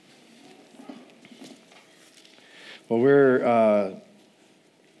Well, we're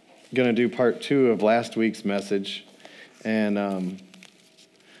going to do part 2 of last week's message, and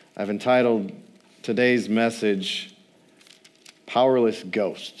I've entitled today's message, Powerless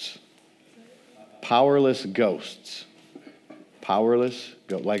Ghosts. Powerless Ghosts. Powerless,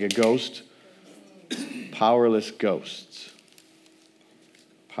 like a ghost. Powerless Ghosts.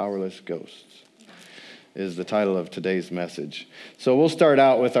 Powerless Ghosts is the title of today's message. So we'll start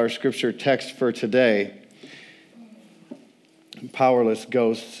out with our scripture text for today. Powerless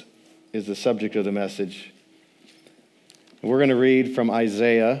Ghosts is the subject of the message. We're going to read from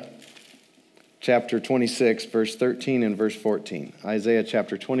Isaiah chapter 26, verse 13 and verse 14. Isaiah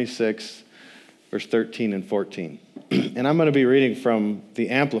chapter 26, verse 13 and 14. And I'm going to be reading from the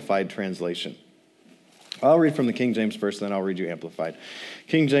Amplified translation. I'll read from the King James first, then I'll read you Amplified.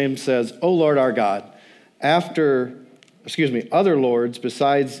 King James says, O Lord our God, other lords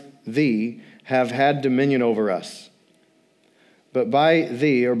besides thee have had dominion over us. But by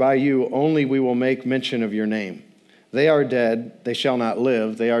thee, or by you, only we will make mention of your name. They are dead, they shall not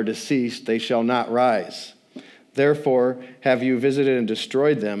live. They are deceased, they shall not rise. Therefore have you visited and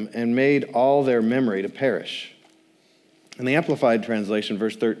destroyed them, and made all their memory to perish. In the Amplified translation,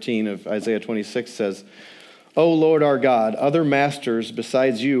 verse 13 of Isaiah 26 says, O Lord our God, other masters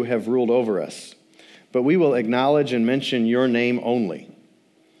besides you have ruled over us, but we will acknowledge and mention your name only.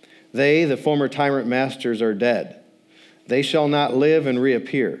 They, the former tyrant masters, are dead. They shall not live and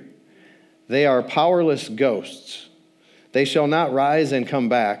reappear. They are powerless ghosts. They shall not rise and come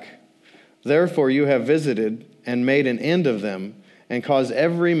back. Therefore you have visited and made an end of them, and caused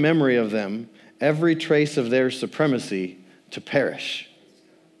every memory of them, every trace of their supremacy to perish.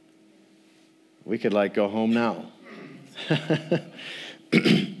 We could go home now. I'm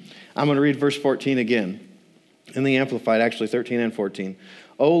going to read verse 14 again. In the Amplified, actually 13 and 14.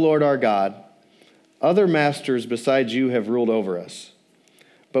 O Lord our God, other masters besides you have ruled over us,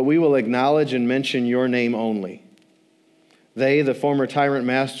 but we will acknowledge and mention your name only. They, the former tyrant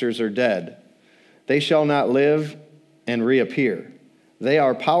masters, are dead. They shall not live and reappear. They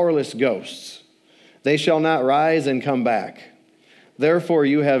are powerless ghosts. They shall not rise and come back. Therefore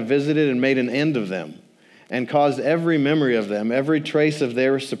you have visited and made an end of them, and caused every memory of them, every trace of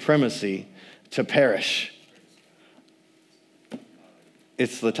their supremacy to perish.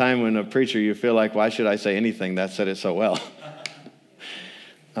 It's the time when a preacher, you feel like, why should I say anything? That said it so well.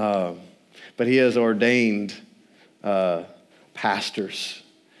 But he has ordained pastors,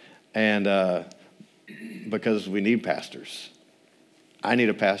 and because we need pastors. I need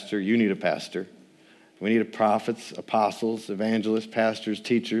a pastor, you need a pastor. We need prophets, apostles, evangelists, pastors,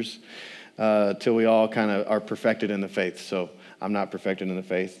 teachers, till we all kind of are perfected in the faith. So I'm not perfected in the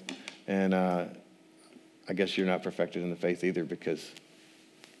faith, and I guess you're not perfected in the faith either, because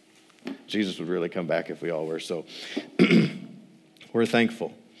Jesus would really come back if we all were. So we're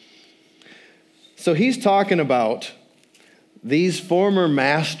thankful. So he's talking about these former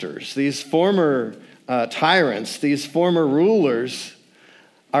masters, these former tyrants, these former rulers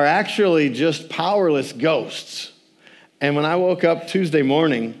are actually just powerless ghosts. And when I woke up Tuesday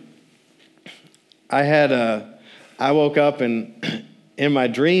morning, I woke up and in my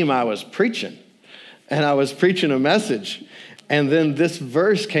dream I was preaching. And I was preaching a message. And then this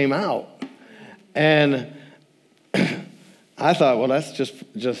verse came out. And I thought, well, that's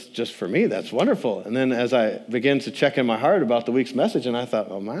just for me. That's wonderful. And then as I began to check in my heart about the week's message, and I thought,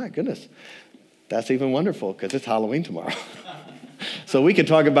 oh my goodness, that's even wonderful because it's Halloween tomorrow. So we can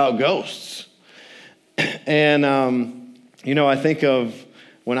talk about ghosts. And, I think of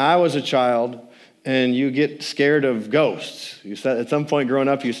when I was a child and you get scared of ghosts. At some point growing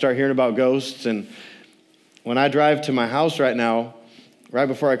up, you start hearing about ghosts. And when I drive to my house right now, right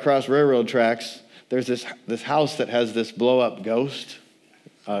before I cross railroad tracks, there's this house that has this blow-up ghost.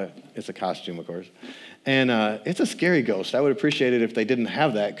 It's a costume, of course. And it's a scary ghost. I would appreciate it if they didn't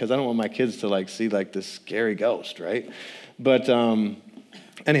have that, because I don't want my kids to see this scary ghost, right? But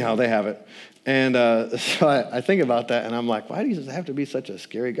anyhow, they have it. And so I think about that, and I'm like, why does it have to be such a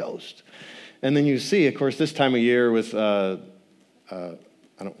scary ghost? And then you see, of course, this time of year with, I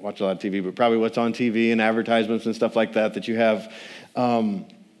don't watch a lot of TV, but probably what's on TV and advertisements and stuff like that you have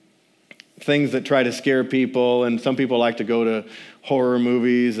things that try to scare people, and some people like to go to horror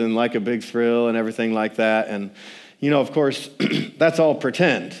movies and like a big thrill and everything like that. And, of course, that's all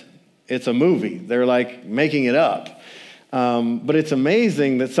pretend. It's a movie. They're making it up. But it's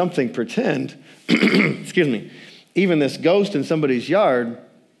amazing that something pretend, even this ghost in somebody's yard,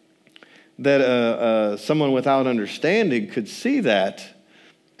 that someone without understanding could see that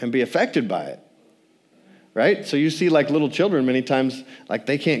and be affected by it. right? So you see like little children many times, like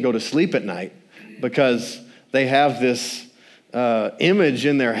they can't go to sleep at night because they have this image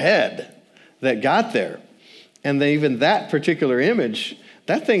in their head that got there. And even that particular image,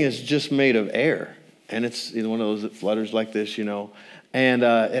 that thing is just made of air. And it's one of those that flutters like this, and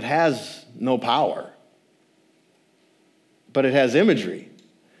it has no power. But it has imagery.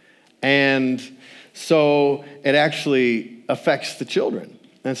 And so it actually affects the children.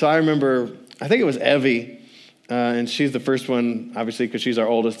 And so I remember, I think it was Evie, and she's the first one, obviously, because she's our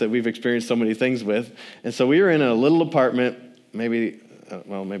oldest, that we've experienced so many things with. And so we were in a little apartment, maybe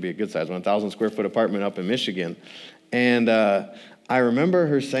a good size, 1,000 square foot apartment up in Michigan. And I remember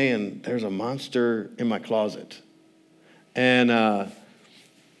her saying, "There's a monster in my closet." And I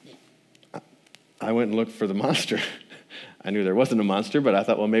went and looked for the monster. I knew there wasn't a monster, but I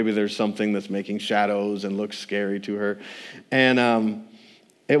thought, well, maybe there's something that's making shadows and looks scary to her. And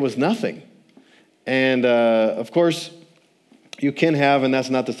it was nothing. And of course, you can have, and that's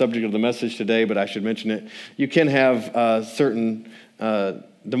not the subject of the message today, but I should mention it, you can have certain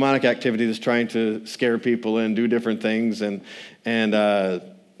demonic activity that's trying to scare people and do different things, and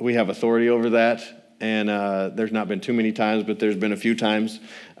we have authority over that. And there's not been too many times, but there's been a few times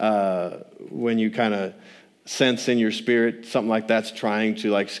when you kind of sense in your spirit something like that's trying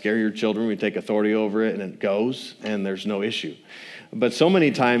to scare your children. We take authority over it, and it goes, and there's no issue. But so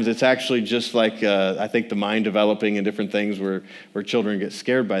many times it's actually just I think the mind developing and different things where children get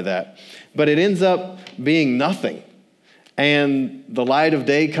scared by that. But it ends up being nothing. And the light of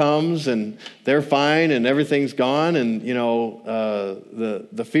day comes, and they're fine, and everything's gone, and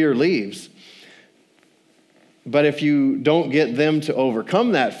the fear leaves. But if you don't get them to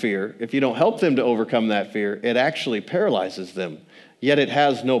overcome that fear, if you don't help them to overcome that fear, it actually paralyzes them, yet it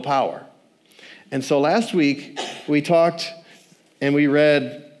has no power. And so last week we talked and we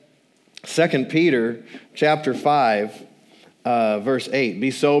read 2 Peter chapter 5, verse 8. "Be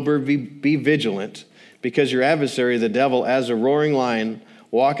sober, be vigilant, because your adversary, the devil, as a roaring lion,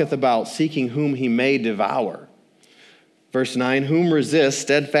 walketh about, seeking whom he may devour." Verse 9, "Whom resist,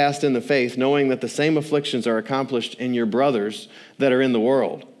 steadfast in the faith, knowing that the same afflictions are accomplished in your brothers that are in the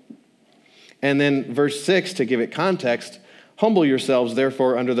world." And then verse 6, to give it context, "Humble yourselves,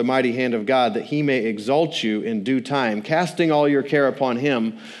 therefore, under the mighty hand of God, that he may exalt you in due time, casting all your care upon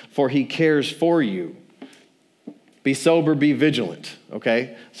him, for he cares for you." Be sober, be vigilant,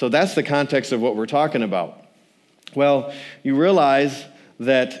 okay? So that's the context of what we're talking about. Well, you realize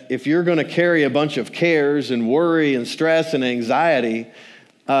that if you're going to carry a bunch of cares and worry and stress and anxiety,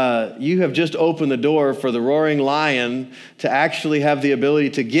 you have just opened the door for the roaring lion to actually have the ability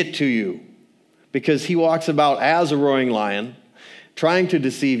to get to you, because he walks about as a roaring lion, trying to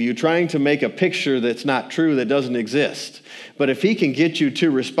deceive you, trying to make a picture that's not true, that doesn't exist. But if he can get you to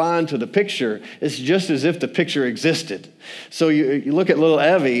respond to the picture, it's just as if the picture existed. So you look at little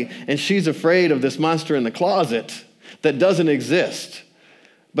Evie, and she's afraid of this monster in the closet that doesn't exist.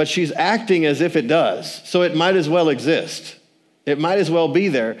 But she's acting as if it does, so it might as well exist. It might as well be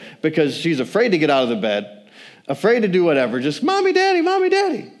there, because she's afraid to get out of the bed, afraid to do whatever, just mommy,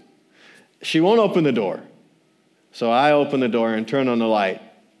 daddy. She won't open the door. So I open the door and turn on the light,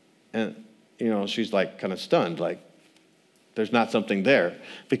 and she's kind of stunned, there's not something there,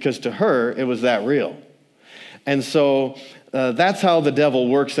 because to her it was that real. And so that's how the devil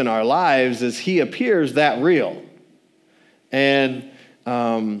works in our lives, is he appears that real. And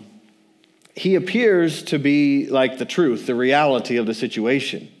he appears to be like the truth, the reality of the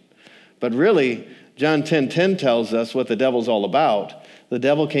situation. But really, John 10:10 tells us what the devil's all about. The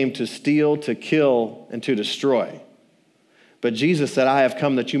devil came to steal, to kill, and to destroy. But Jesus said, "I have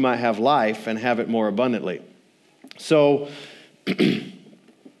come that you might have life and have it more abundantly." So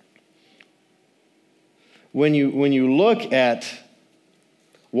when you look at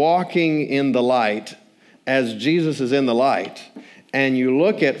walking in the light as Jesus is in the light, and you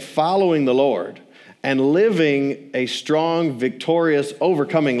look at following the Lord and living a strong, victorious,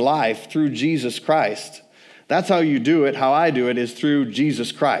 overcoming life through Jesus Christ, that's how you do it. How I do it is through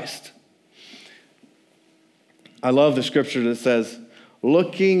Jesus Christ. I love the scripture that says,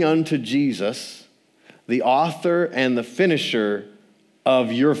 "Looking unto Jesus, the author and the finisher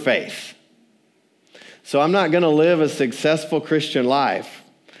of your faith." So I'm not going to live a successful Christian life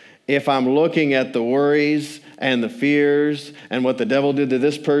if I'm looking at the worries and the fears and what the devil did to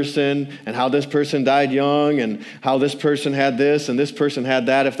this person and how this person died young and how this person had this and this person had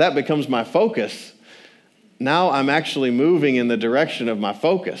that. If that becomes my focus, now I'm actually moving in the direction of my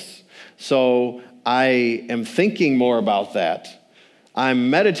focus. So I am thinking more about that. I'm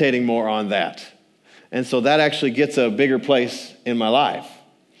meditating more on that. And so that actually gets a bigger place in my life.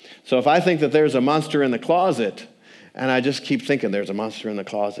 So if I think that there's a monster in the closet And I just keep thinking, there's a monster in the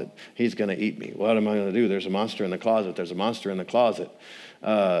closet. He's going to eat me. What am I going to do? There's a monster in the closet. There's a monster in the closet.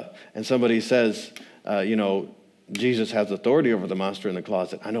 And somebody says, Jesus has authority over the monster in the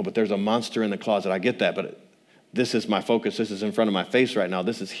closet. I know, but there's a monster in the closet. I get that, but this is my focus. This is in front of my face right now.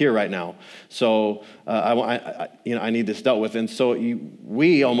 This is here right now. So I need this dealt with. And so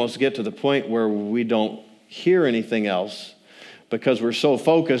we almost get to the point where we don't hear anything else because we're so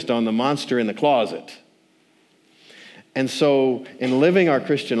focused on the monster in the closet. And so in living our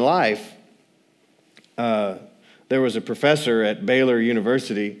Christian life, there was a professor at Baylor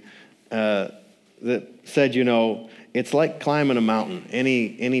University that said, it's like climbing a mountain.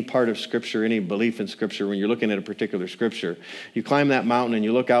 Any part of Scripture, any belief in Scripture, when you're looking at a particular Scripture, you climb that mountain and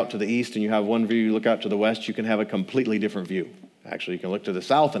you look out to the east and you have one view, you look out to the west, you can have a completely different view. Actually, you can look to the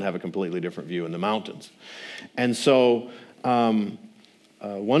south and have a completely different view in the mountains. And so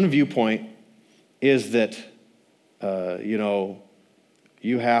one viewpoint is that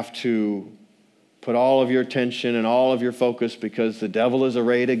you have to put all of your attention and all of your focus because the devil is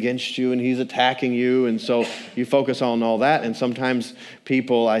arrayed against you and he's attacking you. And so you focus on all that. And sometimes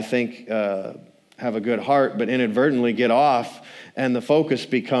people, I think, have a good heart, but inadvertently get off and the focus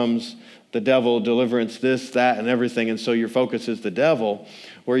becomes the devil, deliverance, this, that, and everything. And so your focus is the devil,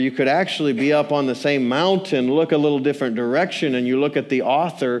 where you could actually be up on the same mountain, look a little different direction, and you look at the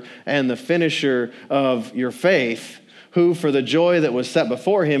author and the finisher of your faith, who for the joy that was set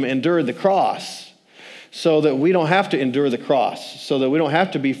before him endured the cross, so that we don't have to endure the cross, so that we don't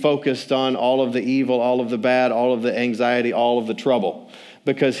have to be focused on all of the evil, all of the bad, all of the anxiety, all of the trouble,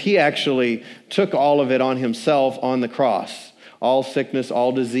 because he actually took all of it on himself on the cross. All sickness,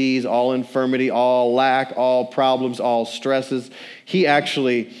 all disease, all infirmity, all lack, all problems, all stresses. He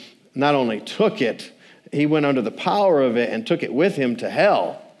actually not only took it, he went under the power of it and took it with him to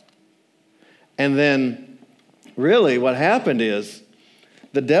hell. And then really what happened is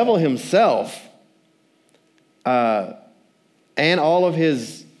the devil himself and all of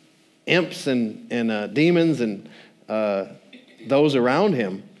his imps and demons and those around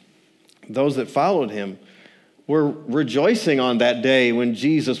him, those that followed him, were rejoicing on that day when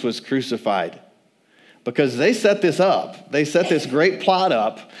Jesus was crucified, because they set this up. They set this great plot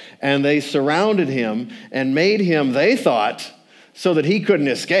up, and they surrounded him and made him, they thought, so that he couldn't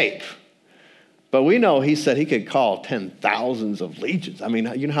escape. But we know he said he could call 10,000s of legions. I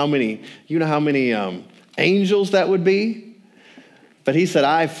mean, you know how many angels that would be? But he said,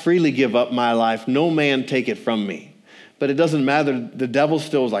 I freely give up my life. No man take it from me. But it doesn't matter. The devil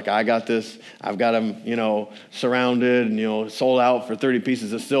still is like, I got this. I've got him, surrounded and, sold out for 30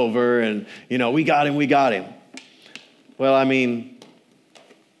 pieces of silver. And, we got him. Well, I mean,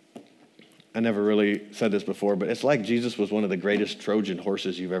 I never really said this before, but it's like Jesus was one of the greatest Trojan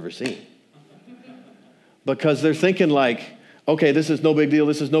horses you've ever seen. Because they're thinking like, okay, this is no big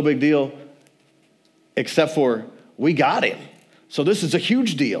deal, except for we got him. So this is a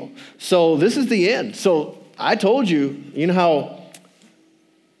huge deal. So this is the end. So I told you, how,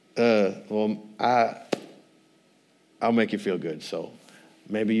 I'll make you feel good. So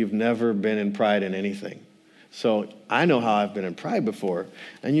maybe you've never been in pride in anything. So I know how I've been in pride before.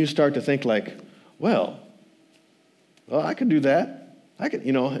 And you start to think like, well, I could do that. I could,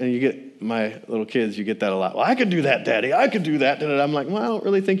 and you get my little kids, you get that a lot. Well, I could do that, Daddy. I could do that. And I'm like, well, I don't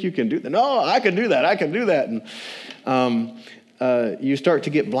really think you can do that. No, I could do that. And you start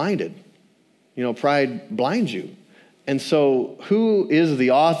to get blinded. Pride blinds you. And so who is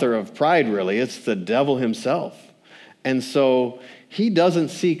the author of pride, really? It's the devil himself. And so he doesn't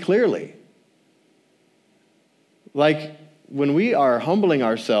see clearly. Like when we are humbling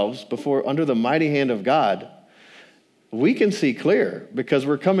ourselves under the mighty hand of God, we can see clear because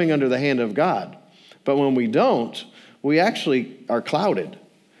we're coming under the hand of God. But when we don't, we actually are clouded.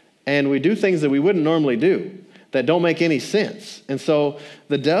 And we do things that we wouldn't normally do, that don't make any sense. And so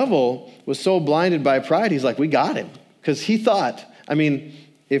the devil was so blinded by pride, he's like, we got him. Because he thought,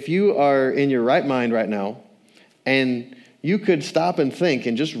 if you are in your right mind right now, and you could stop and think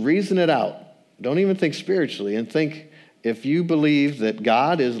and just reason it out, don't even think spiritually, and think if you believe that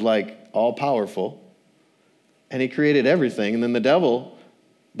God is like all powerful, and he created everything, and then the devil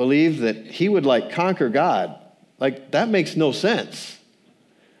believed that he would like conquer God, like that makes no sense.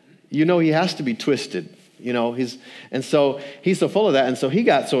 He has to be twisted. And so he's so full of that. And so he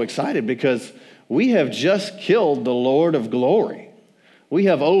got so excited because we have just killed the Lord of glory. We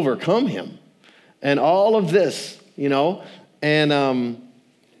have overcome him. And all of this, and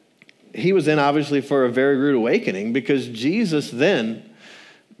he was in obviously for a very rude awakening because Jesus then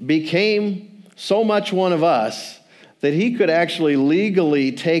became so much one of us that he could actually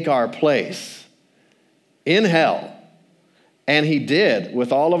legally take our place in hell And he did,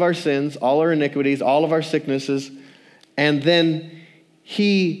 with all of our sins, all our iniquities, all of our sicknesses. And then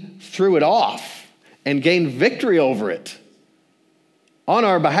he threw it off and gained victory over it on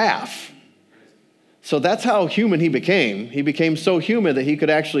our behalf. So that's how human he became. He became so human that he could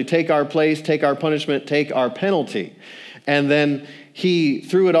actually take our place, take our punishment, take our penalty. And then he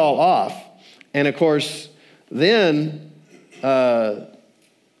threw it all off. And of course, then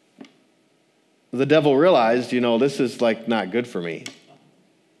the devil realized, this is like not good for me.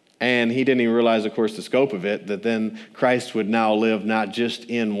 And he didn't even realize, of course, the scope of it, that then Christ would now live not just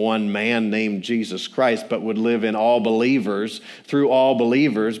in one man named Jesus Christ, but would live in all believers, through all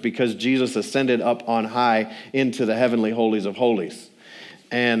believers, because Jesus ascended up on high into the heavenly holies of holies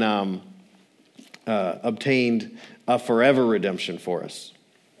and obtained a forever redemption for us.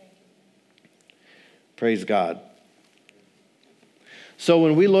 Praise God. So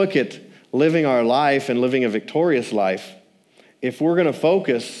when we look at living our life and living a victorious life, if we're going to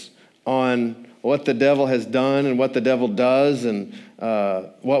focus on what the devil has done and what the devil does and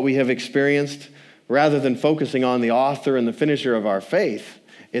what we have experienced, rather than focusing on the author and the finisher of our faith,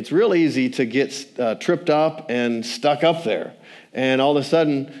 it's real easy to get tripped up and stuck up there. And all of a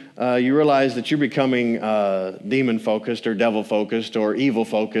sudden, you realize that you're becoming demon-focused or devil-focused or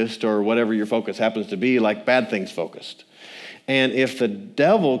evil-focused or whatever your focus happens to be, like bad things-focused. And if the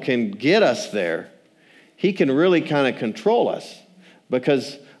devil can get us there, he can really kind of control us,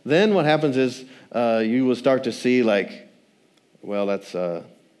 because then what happens is you will start to see like, well, that's, and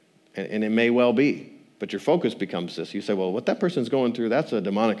it may well be, but your focus becomes this. You say, well, what that person's going through, that's a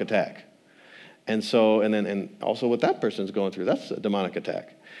demonic attack. And so, and also what that person's going through, that's a demonic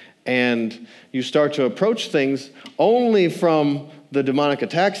attack. And you start to approach things only from the demonic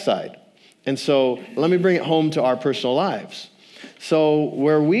attack side. And so let me bring it home to our personal lives. So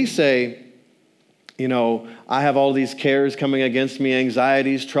where we say, I have all these cares coming against me,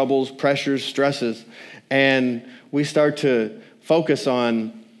 anxieties, troubles, pressures, stresses, and we start to focus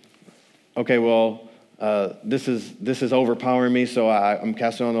on, okay, well, this is overpowering me, so I'm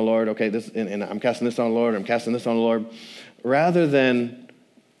casting on the Lord. Okay, and I'm casting this on the Lord. I'm casting this on the Lord, rather than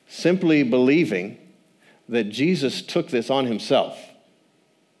simply believing that Jesus took this on himself,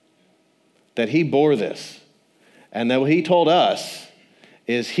 that he bore this, and that what he told us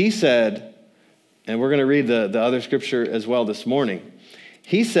is he said. And we're going to read the other scripture as well this morning.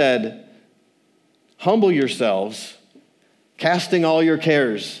 He said, humble yourselves, casting all your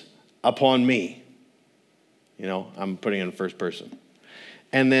cares upon me. I'm putting it in first person.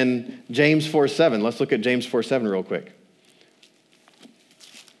 And then James 4:7. Let's look at James 4:7 real quick.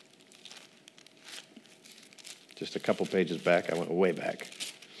 Just a couple pages back. I went way back.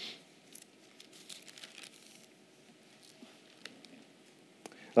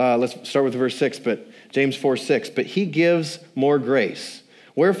 Let's start with verse 6, but James 4:6. But he gives more grace.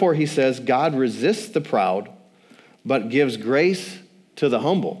 Wherefore he says, God resists the proud, but gives grace to the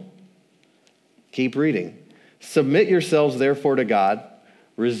humble. Keep reading. Submit yourselves therefore to God.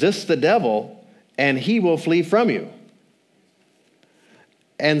 Resist the devil, and he will flee from you.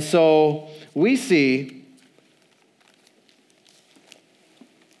 And so we see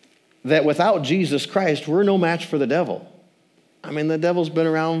that without Jesus Christ, we're no match for the devil. The devil's been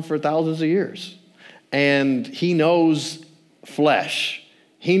around for thousands of years, and he knows flesh.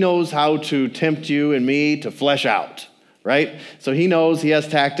 He knows how to tempt you and me to flesh out, right? So he knows, he has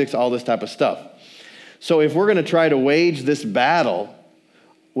tactics, all this type of stuff. So if we're going to try to wage this battle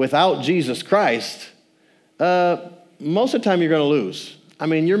without Jesus Christ, most of the time you're going to lose.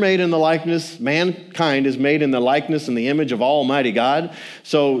 You're made in the likeness, mankind is made in the likeness and the image of Almighty God,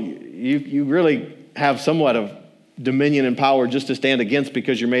 so you really have somewhat of dominion and power just to stand against,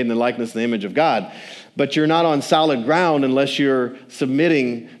 because you're made in the likeness and the image of God. But you're not on solid ground unless you're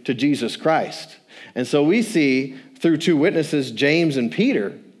submitting to Jesus Christ. And so we see through two witnesses, James and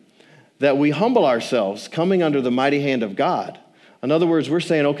Peter, that we humble ourselves, coming under the mighty hand of God. In other words, we're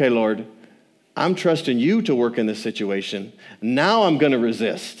saying, okay, Lord, I'm trusting you to work in this situation. Now I'm going to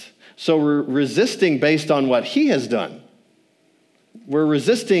resist. So we're resisting based on what he has done. We're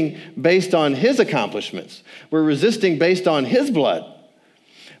resisting based on his accomplishments. We're resisting based on his blood.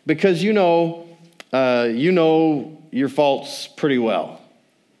 Because you know your faults pretty well,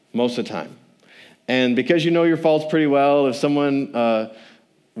 most of the time. And because you know your faults pretty well, if someone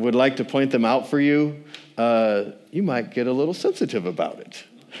would like to point them out for you, you might get a little sensitive about it.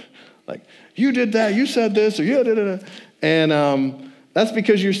 Like, you did that, you said this, or you did it. And that's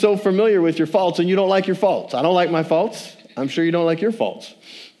because you're so familiar with your faults and you don't like your faults. I don't like my faults. I'm sure you don't like your faults.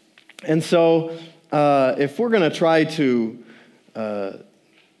 And so if we're going to try to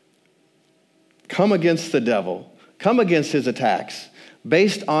come against the devil, come against his attacks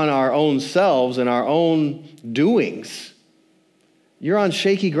based on our own selves and our own doings, you're on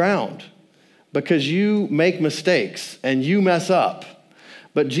shaky ground because you make mistakes and you mess up.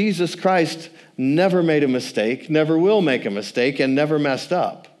 But Jesus Christ never made a mistake, never will make a mistake, and never messed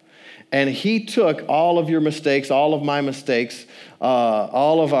up. And he took all of your mistakes, all of my mistakes,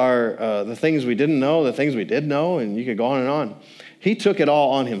 all of our the things we didn't know, the things we did know, and you could go on and on. He took it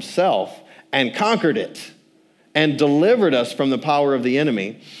all on himself and conquered it and delivered us from the power of the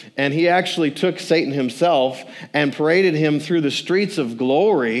enemy. And he actually took Satan himself and paraded him through the streets of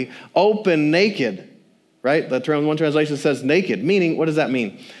glory, open naked, right? One translation says naked, meaning, what does that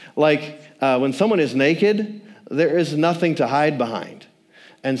mean? Like when someone is naked, there is nothing to hide behind.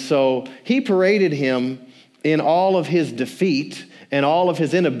 And so he paraded him in all of his defeat and all of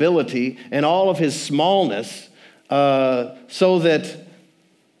his inability and all of his smallness so that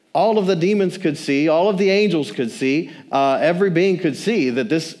all of the demons could see, all of the angels could see, every being could see that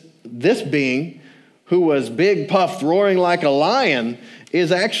this being who was big, puffed, roaring like a lion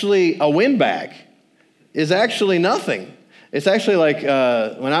is actually a windbag, is actually nothing. It's actually like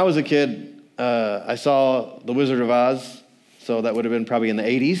when I was a kid, I saw The Wizard of Oz. So that would have been probably in the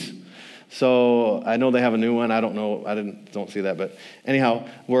 80s. So I know they have a new one. I don't know. Don't see that. But anyhow,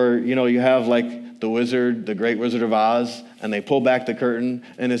 where, you have like the wizard, the great Wizard of Oz, and they pull back the curtain,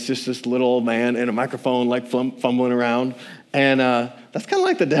 and it's just this little old man in a microphone like fumbling around. And that's kind of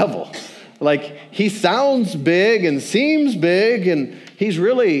like the devil. Like he sounds big and seems big, and he's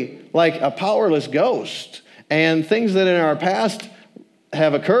really like a powerless ghost. And things that in our past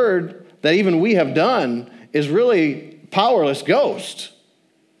have occurred that even we have done is really powerless ghost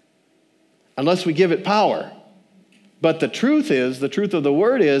unless we give it power. But the truth of the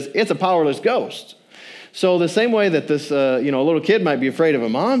word is, it's a powerless ghost. So the same way that this, a little kid might be afraid of a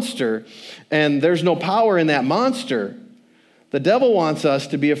monster and there's no power in that monster, the devil wants us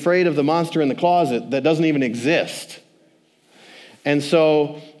to be afraid of the monster in the closet that doesn't even exist. And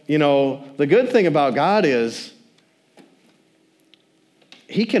so, the good thing about God is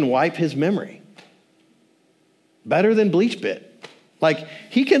he can wipe his memory. Better than bleach bit. Like,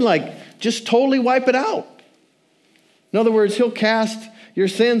 he can just totally wipe it out. In other words, he'll cast your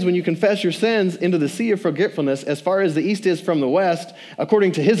sins when you confess your sins into the sea of forgetfulness as far as the east is from the west,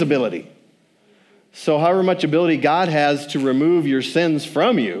 according to his ability. So however much ability God has to remove your sins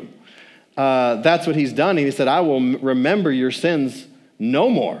from you, that's what he's done. And he said, I will remember your sins no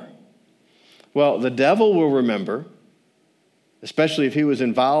more. Well, the devil will remember, especially if he was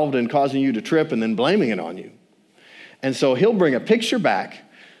involved in causing you to trip and then blaming it on you. And so he'll bring a picture back.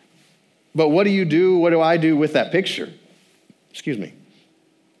 But what do you do? What do I do with that picture? Excuse me.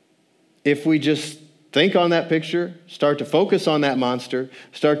 If we just think on that picture, start to focus on that monster,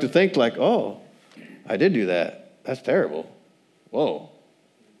 start to think like, oh, I did do that. That's terrible. Whoa.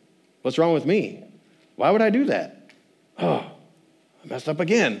 What's wrong with me? Why would I do that? Oh, I messed up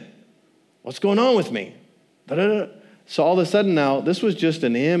again. What's going on with me? Da-da-da. So all of a sudden now, this was just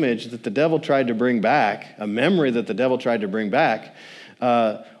an image that the devil tried to bring back, a memory that the devil tried to bring back.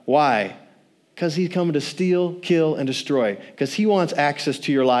 Why? Because he's coming to steal, kill, and destroy. Because he wants access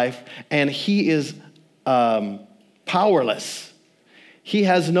to your life, and he is powerless. He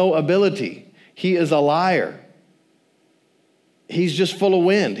has no ability. He is a liar. He's just full of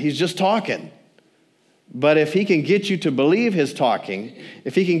wind. He's just talking. But if he can get you to believe his talking,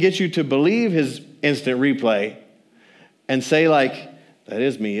 if he can get you to believe his instant replay, and say like, that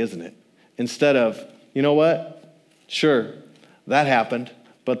is me, isn't it? Instead of, you know what? Sure, that happened,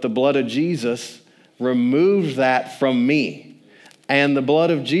 but the blood of Jesus removed that from me. And the blood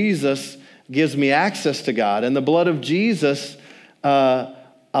of Jesus gives me access to God. And the blood of Jesus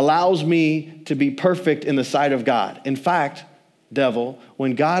allows me to be perfect in the sight of God. In fact, devil,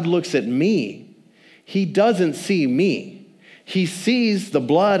 when God looks at me, he doesn't see me. He sees the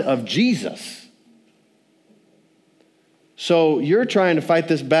blood of Jesus. So you're trying to fight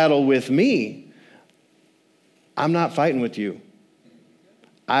this battle with me. I'm not fighting with you.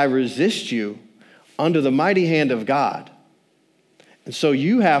 I resist you under the mighty hand of God. And so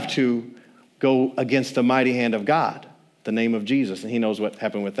you have to go against the mighty hand of God, the name of Jesus. And he knows what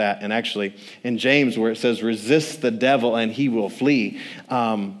happened with that. And actually in James where it says, resist the devil and he will flee,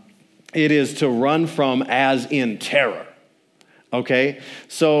 it is to run from as in terror. Okay?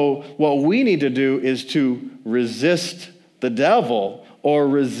 So what we need to do is to resist the devil, or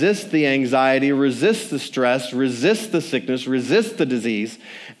resist the anxiety, resist the stress, resist the sickness, resist the disease,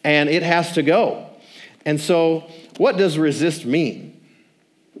 and it has to go. And so what does resist mean?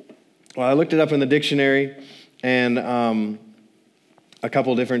 Well, I looked it up in the dictionary and a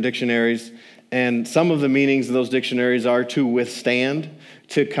couple different dictionaries, And some of the meanings of those dictionaries are to withstand,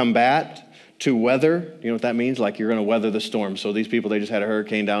 to combat, to weather. You know what that means? Like you're going to weather the storm. So these people, they just had a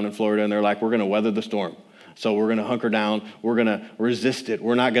hurricane down in Florida, and they're like, we're going to weather the storm. So we're going to hunker down. We're going to resist it.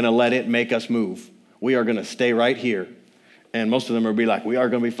 We're not going to let it make us move. We are going to stay right here. And most of them will be like, we are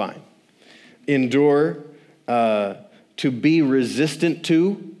going to be fine. Endure, to be resistant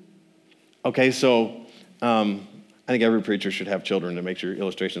to. Okay, so I think every preacher should have children to make your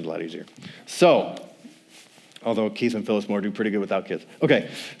illustrations a lot easier. So, although Keith and Phyllis Moore do pretty good without kids. Okay,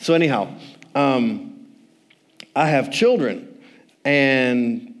 so anyhow, I have children,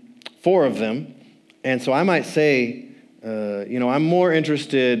 and 4 of them. And so I might say, I'm more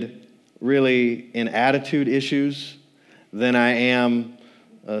interested really in attitude issues than I am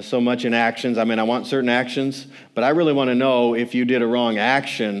so much in actions. I mean, I want certain actions, but I really want to know if you did a wrong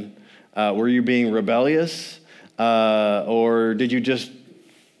action. Were you being rebellious? Or did you just,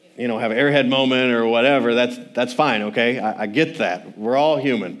 have an airhead moment or whatever? That's fine, okay? I get that. We're all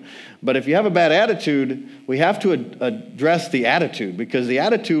human. But if you have a bad attitude, we have to address the attitude, because the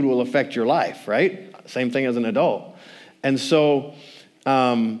attitude will affect your life, right? Same thing as an adult. And so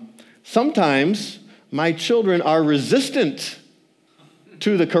sometimes my children are resistant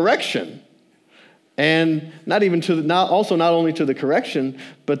to the correction. And not only to the correction,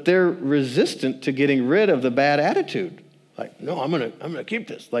 but they're resistant to getting rid of the bad attitude. Like, no, I'm gonna keep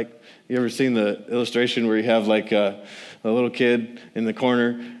this. Like, you ever seen the illustration where you have like a little kid in the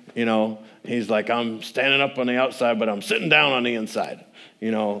corner, he's like, I'm standing up on the outside, but I'm sitting down on the inside.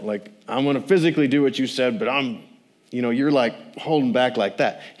 Like, I'm going to physically do what you said, but you're like holding back like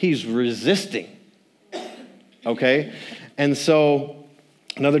that. He's resisting. Okay? And so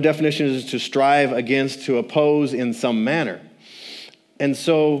another definition is to strive against, to oppose in some manner. And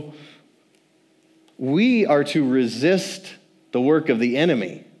so we are to resist the work of the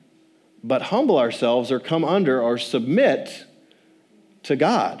enemy, but humble ourselves or come under or submit to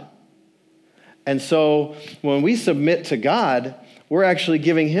God. And so when we submit to God, we're actually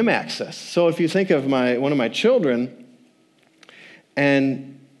giving him access. So if you think of one of my children,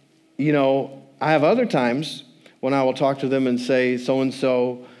 and, I have other times when I will talk to them and say,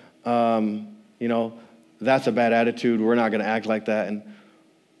 so-and-so, that's a bad attitude. We're not going to act like that. And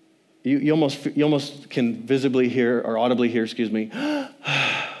you almost can visibly hear or audibly hear,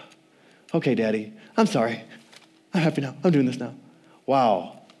 okay, Daddy, I'm sorry. I'm happy now. I'm doing this now.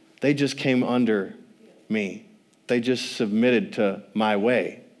 Wow. They just came under me. They just submitted to my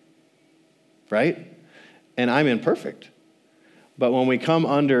way, right? And I'm imperfect. But when we come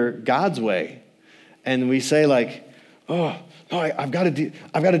under God's way and we say like, I've got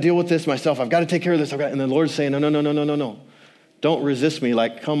to deal with this myself. I've got to take care of this. And the Lord's saying, no. Don't resist me.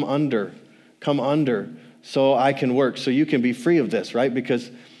 Like, come under so I can work, so you can be free of this, right?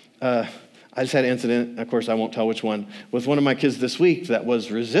 Because I just had an incident, of course I won't tell which one, with one of my kids this week that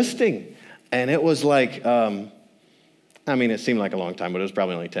was resisting. And it was like, it seemed like a long time, but it was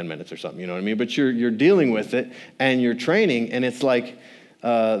probably only 10 minutes or something, you know what I mean? But you're dealing with it, and you're training, and it's like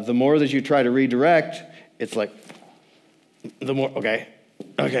the more that you try to redirect, it's like, the more, okay,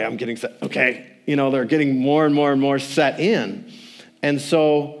 I'm getting set, okay. They're getting more and more and more set in. And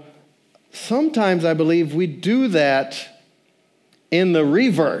so sometimes I believe we do that in the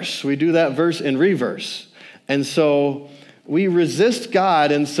reverse. We do that verse in reverse. And so we resist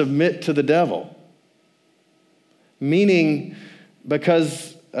God and submit to the devil. Meaning,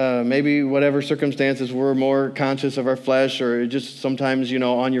 because maybe whatever circumstances we're more conscious of our flesh, or just sometimes,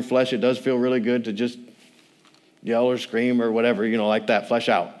 on your flesh, it does feel really good to just yell or scream or whatever, like that, flesh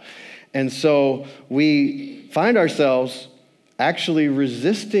out. And so we find ourselves actually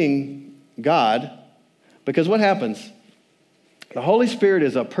resisting God, because what happens? The Holy Spirit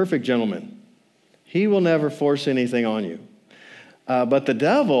is a perfect gentleman. He will never force anything on you. But the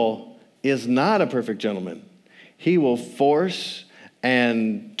devil is not a perfect gentleman. He will force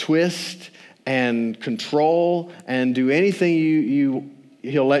and twist and control and do anything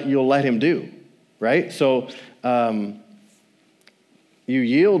you'll let him do, right? So you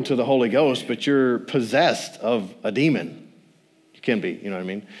yield to the Holy Ghost, but you're possessed of a demon. You can be, you know what I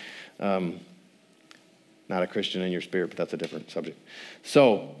mean? Not a Christian in your spirit, but that's a different subject.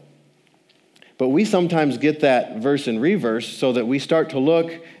 So, but we sometimes get that verse in reverse, so that we start to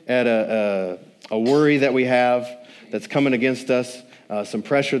look at a worry that we have that's coming against us, some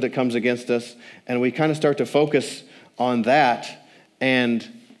pressure that comes against us, and we kind of start to focus on that, and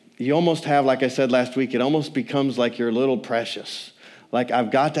you almost have, like I said last week, it almost becomes like you're a little precious. Like,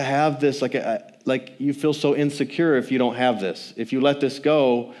 I've got to have this, like you feel so insecure if you don't have this. If you let this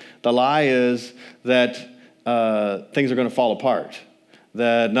go, the lie is that things are going to fall apart,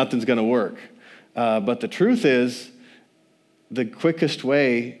 that nothing's going to work, But the truth is, the quickest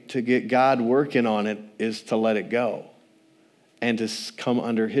way to get God working on it is to let it go and to come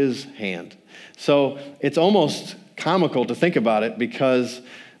under his hand. So it's almost comical to think about it, because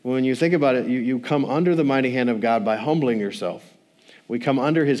when you think about it, you come under the mighty hand of God by humbling yourself. We come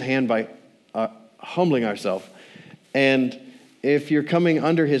under his hand by humbling ourselves. And if you're coming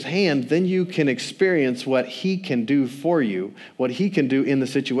under his hand, then you can experience what he can do for you, what he can do in the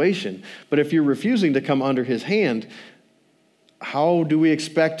situation. But if you're refusing to come under his hand, how do we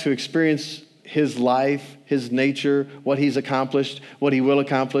expect to experience his life, his nature, what he's accomplished, what he will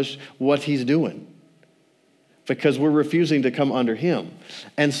accomplish, what he's doing? Because we're refusing to come under him.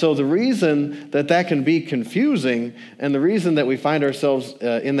 And so the reason that can be confusing, and the reason that we find ourselves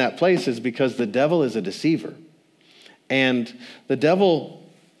in that place, is because the devil is a deceiver. And the devil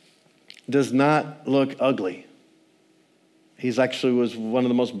does not look ugly. He's actually was one of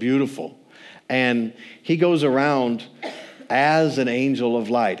the most beautiful. And he goes around as an angel of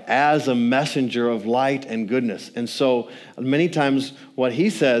light, as a messenger of light and goodness. And so many times what he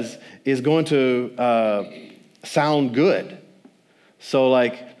says is going to sound good. So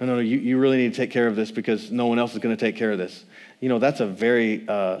like, no, you really need to take care of this because no one else is going to take care of this. That's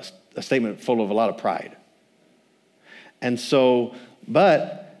a statement full of a lot of pride. And so,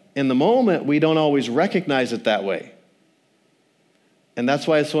 but in the moment, we don't always recognize it that way. And that's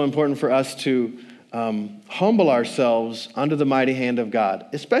why it's so important for us to humble ourselves under the mighty hand of God.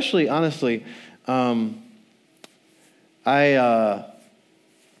 Especially, honestly, I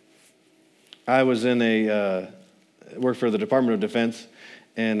was worked for the Department of Defense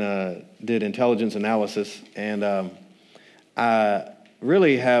and did intelligence analysis. And I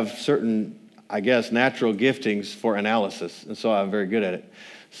really have certain, natural giftings for analysis. And so I'm very good at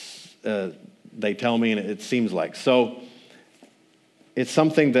it. They tell me, and it seems like. So it's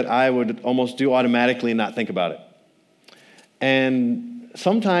something that I would almost do automatically and not think about it. And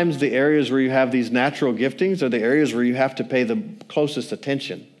sometimes the areas where you have these natural giftings are the areas where you have to pay the closest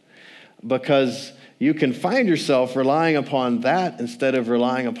attention, because you can find yourself relying upon that instead of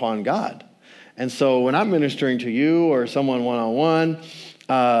relying upon God. And so when I'm ministering to you or someone one-on-one,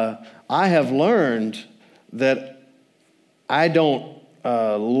 I have learned that I don't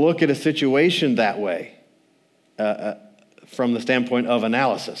look at a situation that way from the standpoint of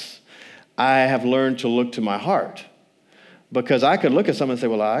analysis. I have learned to look to my heart, because I could look at someone and say,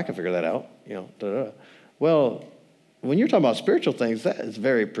 well, I can figure that out. Well, when you're talking about spiritual things, that is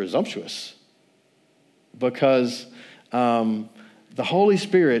very presumptuous, because the Holy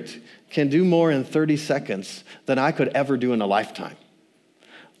Spirit can do more in 30 seconds than I could ever do in a lifetime.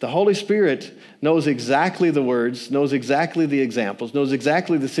 The Holy Spirit knows exactly the words, knows exactly the examples, knows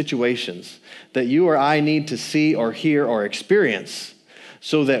exactly the situations that you or I need to see or hear or experience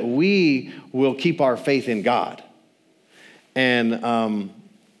so that we will keep our faith in God. And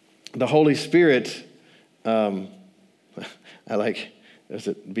the Holy Spirit, B.B.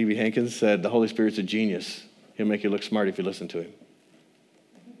 Hankins said, the Holy Spirit's a genius. He'll make you look smart if you listen to him.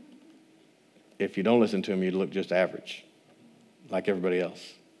 If you don't listen to him, you look just average, like everybody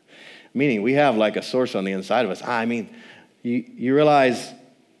else. Meaning we have like a source on the inside of us. You realize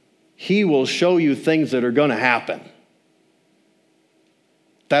he will show you things that are going to happen.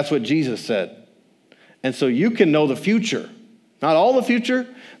 That's what Jesus said. And so you can know the future. Not all the future,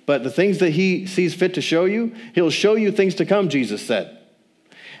 but the things that he sees fit to show you. He'll show you things to come, Jesus said.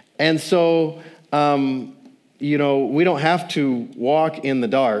 And so, we don't have to walk in the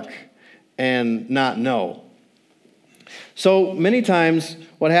dark and not know. So many times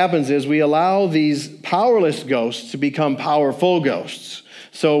what happens is we allow these powerless ghosts to become powerful ghosts.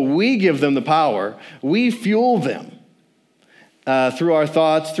 So we give them the power. We fuel them through our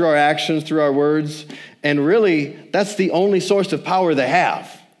thoughts, through our actions, through our words. And really, that's the only source of power they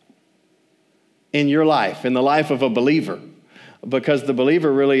have in your life, in the life of a believer, because the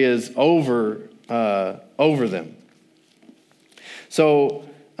believer really is over them. So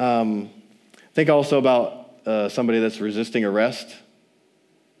think also about somebody that's resisting arrest.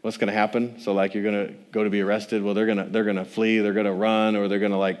 What's going to happen? So like you're going to go to be arrested. Well, they're going to flee, they're going to run, or they're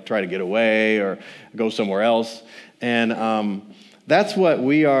going to try to get away or go somewhere else. And that's what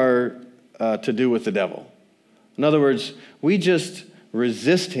we are to do with the devil. In other words, we just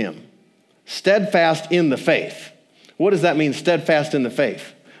resist him. Steadfast in the faith. What does that mean, steadfast in the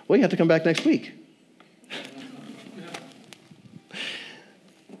faith? Well, you have to come back next week.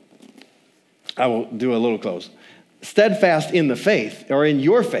 I will do a little close. Steadfast in the faith, or in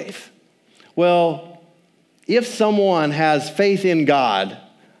your faith. Well, if someone has faith in God,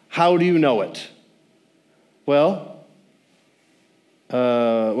 how do you know it? Well,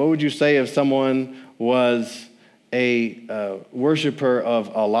 what would you say if someone was a worshiper of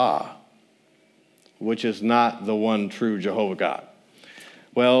Allah, which is not the one true Jehovah God?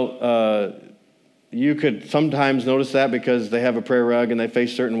 Well, you could sometimes notice that because they have a prayer rug and they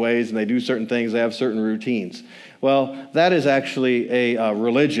face certain ways and they do certain things, they have certain routines. Well, that is actually a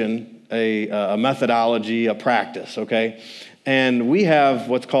religion, a methodology, a practice, okay? And we have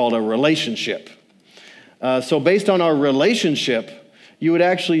what's called a relationship. So based on our relationship, you would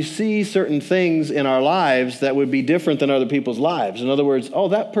actually see certain things in our lives that would be different than other people's lives. In other words, oh,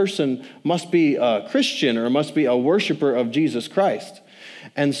 that person must be a Christian or must be a worshiper of Jesus Christ.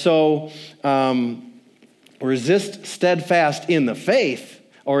 And so resist steadfast in the faith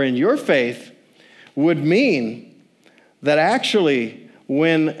or in your faith would mean that actually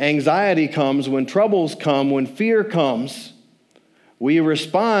when anxiety comes, when troubles come, when fear comes, we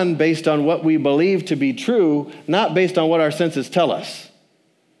respond based on what we believe to be true, not based on what our senses tell us.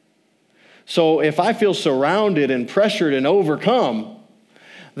 So if I feel surrounded and pressured and overcome,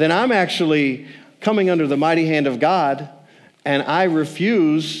 then I'm actually coming under the mighty hand of God, and I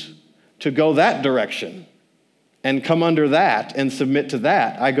refuse to go that direction and come under that and submit to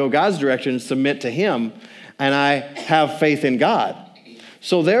that. I go God's direction and submit to Him, and I have faith in God.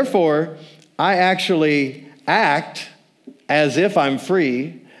 So therefore, I actually act as if I'm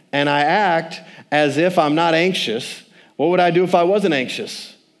free, and I act as if I'm not anxious. What would I do if I wasn't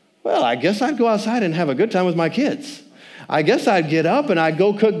anxious? Well, I guess I'd go outside and have a good time with my kids. I guess I'd get up and I'd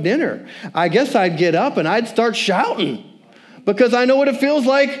go cook dinner. I guess I'd get up and I'd start shouting because I know what it feels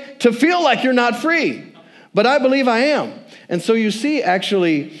like to feel like you're not free. But I believe I am. And so you see,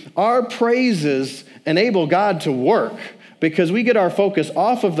 actually, our praises enable God to work because we get our focus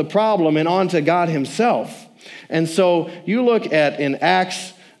off of the problem and onto God Himself. And so you look at in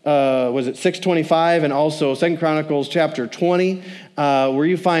Acts, 6:25 and also 2 Chronicles chapter 20, where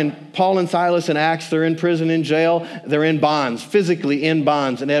you find Paul and Silas in Acts. They're in prison, in jail. They're in bonds, physically in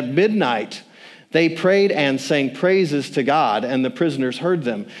bonds. And at midnight, they prayed and sang praises to God, and the prisoners heard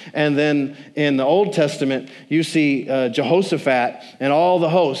them. And then in the Old Testament, you see Jehoshaphat and all the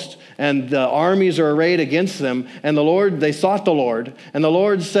host, and the armies are arrayed against them. And they sought the Lord, and the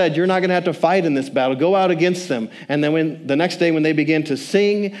Lord said, "You're not going to have to fight in this battle. Go out against them." And then the next day when they began to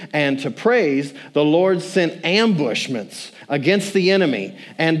sing and to praise, the Lord sent ambushments against the enemy,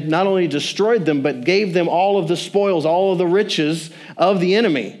 and not only destroyed them, but gave them all of the spoils, all of the riches of the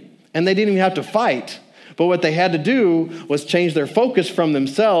enemy. And they didn't even have to fight. But what they had to do was change their focus from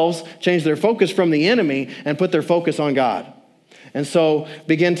themselves, change their focus from the enemy, and put their focus on God. And so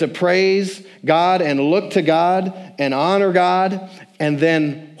begin to praise God and look to God and honor God. And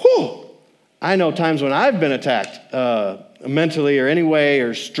then, I know times when I've been attacked mentally or any way,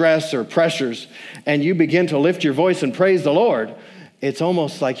 or stress or pressures, and you begin to lift your voice and praise the Lord, it's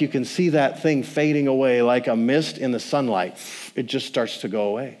almost like you can see that thing fading away like a mist in the sunlight. It just starts to go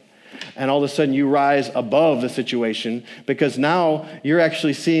away. And all of a sudden you rise above the situation because now you're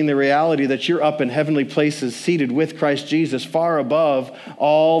actually seeing the reality that you're up in heavenly places seated with Christ Jesus far above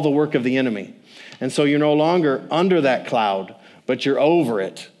all the work of the enemy. And so you're no longer under that cloud, but you're over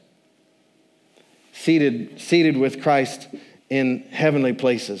it. Seated with Christ in heavenly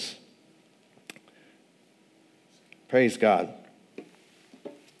places. Praise God.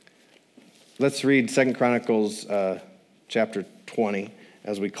 Let's read 2 Chronicles chapter 20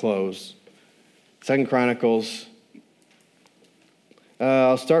 as we close. 2 Chronicles,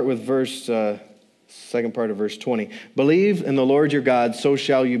 I'll start with second part of verse 20. Believe in the Lord your God, so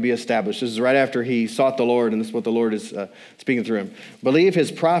shall you be established. This is right after he sought the Lord, and this is what the Lord is speaking through him. Believe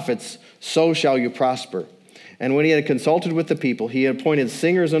his prophets, so shall you prosper. And when he had consulted with the people, he appointed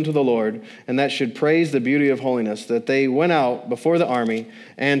singers unto the Lord, and that should praise the beauty of holiness, that they went out before the army,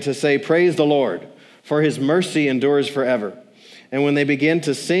 and to say, praise the Lord, for his mercy endures forever. And when they began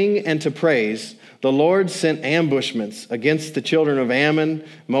to sing and to praise, the Lord sent ambushments against the children of Ammon,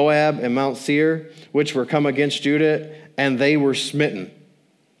 Moab, and Mount Seir, which were come against Judah, and they were smitten.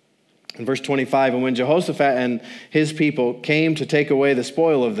 In verse 25, and when Jehoshaphat and his people came to take away the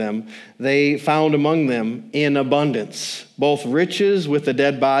spoil of them, they found among them in abundance both riches with the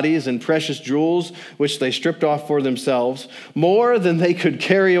dead bodies and precious jewels, which they stripped off for themselves, more than they could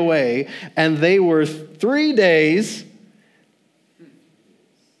carry away. And they were 3 days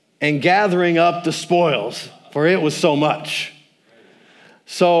and gathering up the spoils, for it was so much.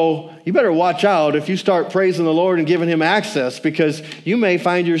 So you better watch out if you start praising the Lord and giving him access, because you may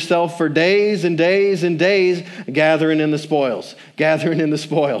find yourself for days and days and days gathering in the spoils, gathering in the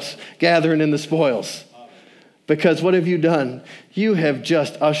spoils, gathering in the spoils. Because what have you done? You have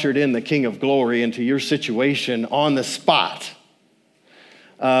just ushered in the King of Glory into your situation on the spot.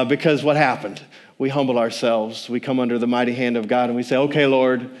 because what happened? We humble ourselves. We come under the mighty hand of God and we say, okay,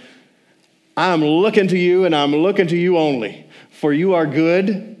 Lord, I'm looking to you and I'm looking to you only. For you are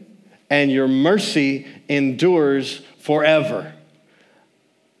good and your mercy endures forever.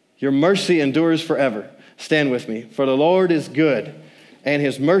 Your mercy endures forever. Stand with me. For the Lord is good and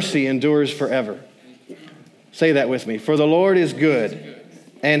his mercy endures forever. Say that with me. For the Lord is good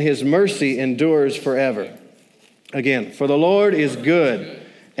and his mercy endures forever. Again, for the Lord is good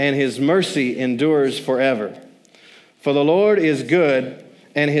and his mercy endures forever. For the Lord is good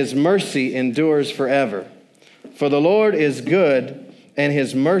and his mercy endures forever. For the Lord is good and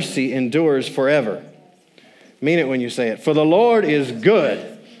his mercy endures forever. Mean it when you say it. For the Lord is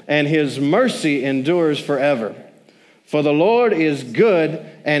good and his mercy endures forever. For the Lord is good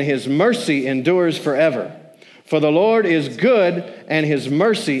and his mercy endures forever. For the Lord is good and his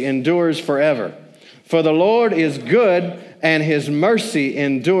mercy endures forever. For the Lord is good and his mercy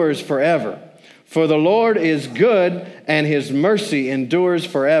endures forever. For the Lord is good and his mercy endures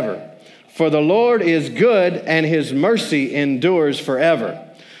forever. For the Lord is good and his mercy endures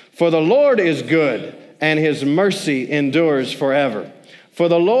forever. For the Lord is good and his mercy endures forever. For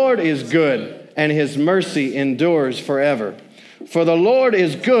the Lord is good and his mercy endures forever. For the Lord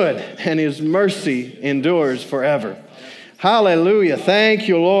is good and his mercy endures forever. Hallelujah. Thank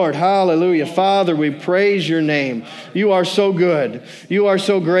you, Lord. Hallelujah. Father, we praise your name. You are so good. You are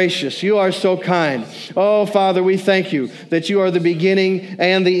so gracious. You are so kind. Oh, Father, we thank you that you are the beginning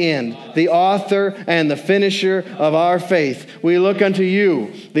and the end, the author and the finisher of our faith. We look unto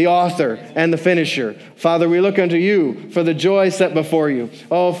you, the author and the finisher. Father, we look unto you for the joy set before you.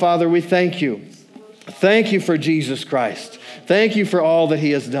 Oh, Father, we thank you. Thank you for Jesus Christ. Thank you for all that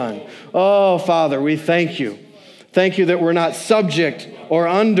he has done. Oh, Father, we thank you. Thank you that we're not subject or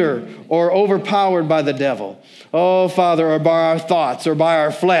under or overpowered by the devil. Oh, Father, or by our thoughts or by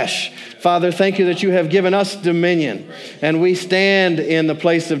our flesh. Father, thank you that you have given us dominion, and we stand in the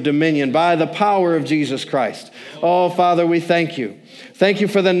place of dominion by the power of Jesus Christ. Oh, Father, we thank you. Thank you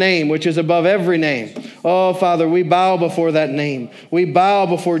for the name which is above every name. Oh, Father, we bow before that name. We bow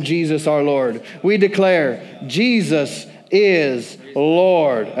before Jesus our Lord. We declare Jesus is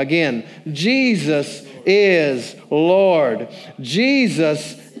Lord. Again, Jesus is Lord.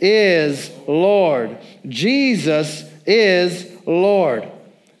 Jesus is Lord. Jesus is Lord.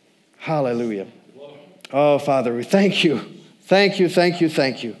 Hallelujah. Oh, Father, we thank you. Thank you, thank you,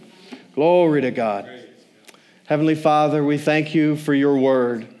 thank you. Glory to God. Heavenly Father, we thank you for your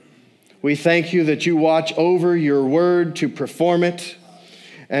word. We thank you that you watch over your word to perform it.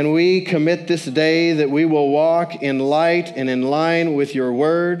 And we commit this day that we will walk in light and in line with your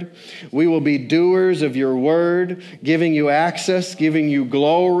word. We will be doers of your word, giving you access, giving you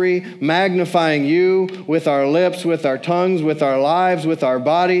glory, magnifying you with our lips, with our tongues, with our lives, with our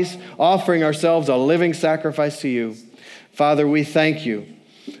bodies, offering ourselves a living sacrifice to you. Father, we thank you.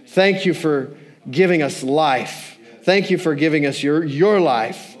 Thank you for giving us life. Thank you for giving us your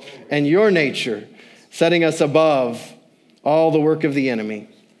life and your nature, setting us above all the work of the enemy.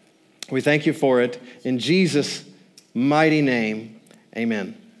 We thank you for it. In Jesus' mighty name,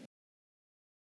 amen.